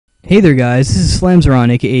Hey there guys, this is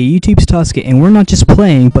Slamzeron aka YouTube's Tuska, and we're not just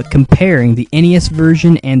playing, but comparing the NES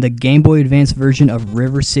version and the Game Boy Advance version of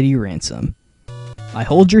River City Ransom. I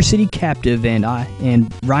hold your city captive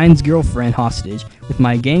and Ryan's girlfriend hostage. With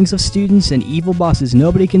my gangs of students and evil bosses,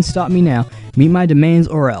 nobody can stop me now. Meet my demands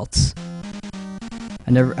or else.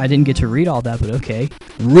 I didn't get to read all that, but okay.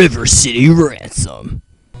 River City Ransom.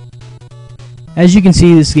 As you can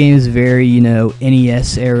see, this game is very,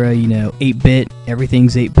 NES era, 8-bit,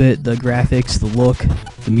 everything's 8-bit, the graphics, the look,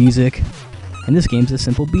 the music, and this game's a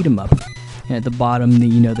simple beat-em-up. And at the bottom,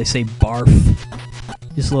 they say barf,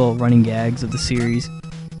 just little running gags of the series.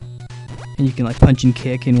 And you can like punch and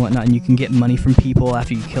kick and whatnot, and you can get money from people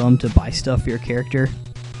after you kill them to buy stuff for your character.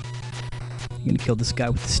 You're gonna kill this guy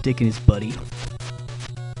with the stick and his buddy.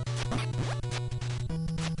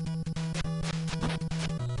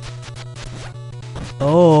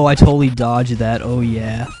 Oh, I totally dodged that. Oh,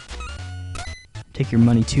 yeah. Take your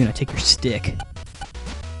money, too, and I take your stick.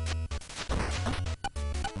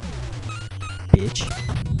 Bitch.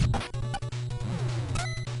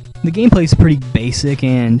 The gameplay is pretty basic,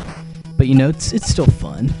 but it's still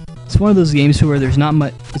fun. It's one of those games where there's not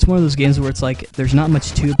much. It's one of those games where it's like there's not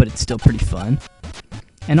much to it, but it's still pretty fun.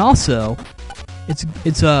 And also,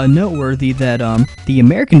 it's noteworthy that the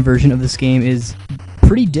American version of this game is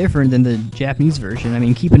pretty different than the Japanese version. I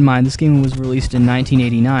mean, keep in mind, this game was released in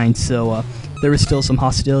 1989, so there was still some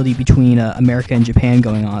hostility between America and Japan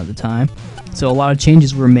going on at the time. So a lot of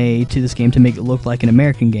changes were made to this game to make it look like an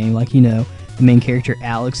American game, like, the main character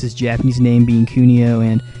Alex, his Japanese name being Kunio,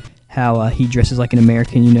 and how he dresses like an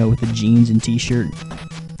American, with the jeans and t-shirt.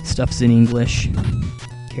 Stuff's in English.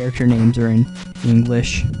 Character names are in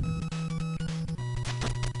English.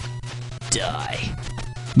 Die,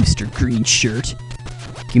 Mr. Green Shirt.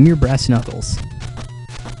 Give me your brass knuckles.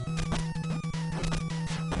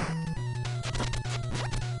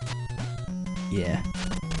 Yeah.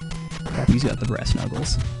 Crap, he's got the brass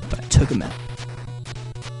knuckles, but I took him out.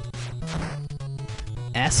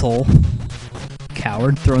 Asshole.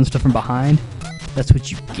 Coward, throwing stuff from behind. That's what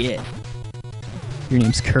you get. Your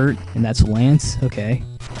name's Kurt, and that's Lance. Okay.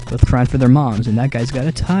 Both crying for their moms, and that guy's got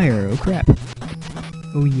a tire. Oh crap.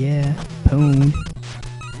 Oh yeah. Pwn.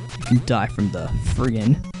 You can die from the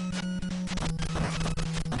friggin'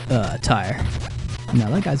 tire. Now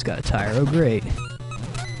that guy's got a tire. Oh great.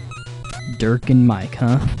 Dirk and Mike,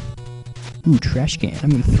 huh? Ooh, trash can. I'm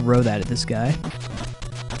gonna throw that at this guy.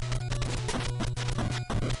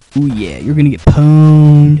 Ooh yeah, you're gonna get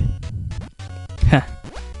pwned. Ha.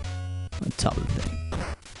 On top of the thing.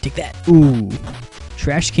 Take that. Ooh.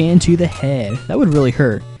 Trash can to the head. That would really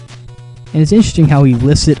hurt. And it's interesting how he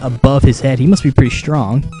lifts it above his head. He must be pretty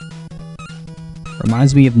strong.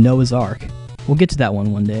 Reminds me of Noah's Ark. We'll get to that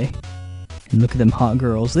one day. And look at them hot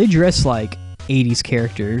girls. They dress like 80s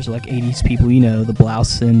characters, like 80s people, the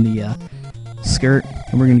blouse and the skirt.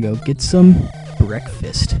 And we're gonna go get some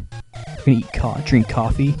breakfast. We're gonna drink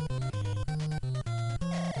coffee.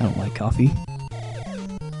 I don't like coffee,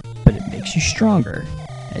 but it makes you stronger,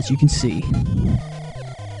 as you can see.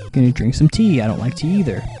 Gonna drink some tea. I don't like tea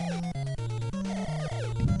either.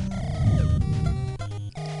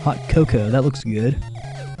 Hot cocoa, that looks good.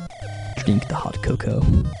 Drink the hot cocoa.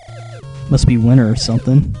 Must be winter or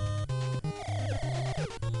something.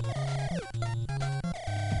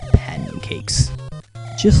 Pancakes.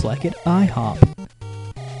 Just like at IHOP.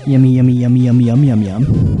 Yummy, yummy, yummy, yummy, yum, yum, yum.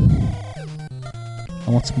 I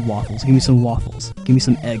want some waffles. Give me some waffles. Give me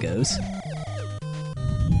some Eggos.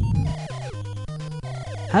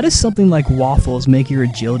 How does something like waffles make your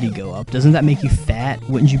agility go up? Doesn't that make you fat?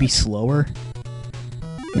 Wouldn't you be slower?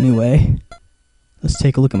 Anyway, let's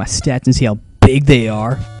take a look at my stats and see how big they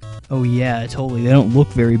are. Oh yeah, totally. They don't look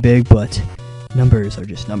very big, but numbers are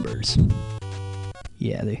just numbers.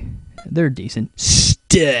 Yeah, they're decent.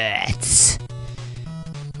 Stats!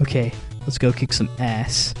 Okay, let's go kick some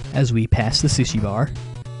ass as we pass the sushi bar.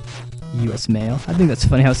 US mail. I think that's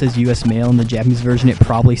funny how it says US mail. In the Japanese version, it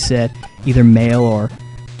probably said either mail or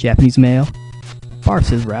Japanese mail. Barf,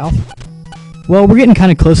 says Ralph. Well, we're getting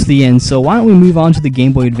kind of close to the end, so why don't we move on to the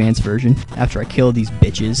Game Boy Advance version after I kill these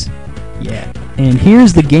bitches. Yeah. And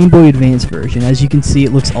here's the Game Boy Advance version. As you can see,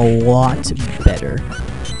 it looks a lot better.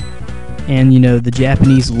 And, the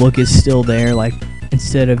Japanese look is still there. Like,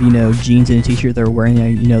 instead of, jeans and a t-shirt, they're wearing,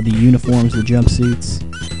 the uniforms, the jumpsuits.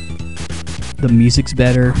 The music's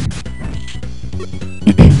better.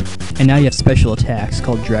 And now you have special attacks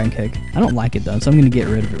called Dragon Kick. I don't like it, though, so I'm going to get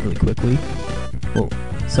rid of it really quickly. Whoa.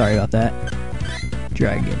 Sorry about that.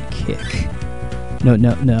 Dragon Kick. No,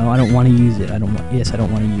 I don't want to use it. I don't want to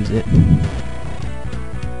use it.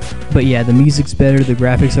 But yeah, the music's better, the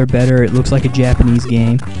graphics are better, it looks like a Japanese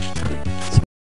game.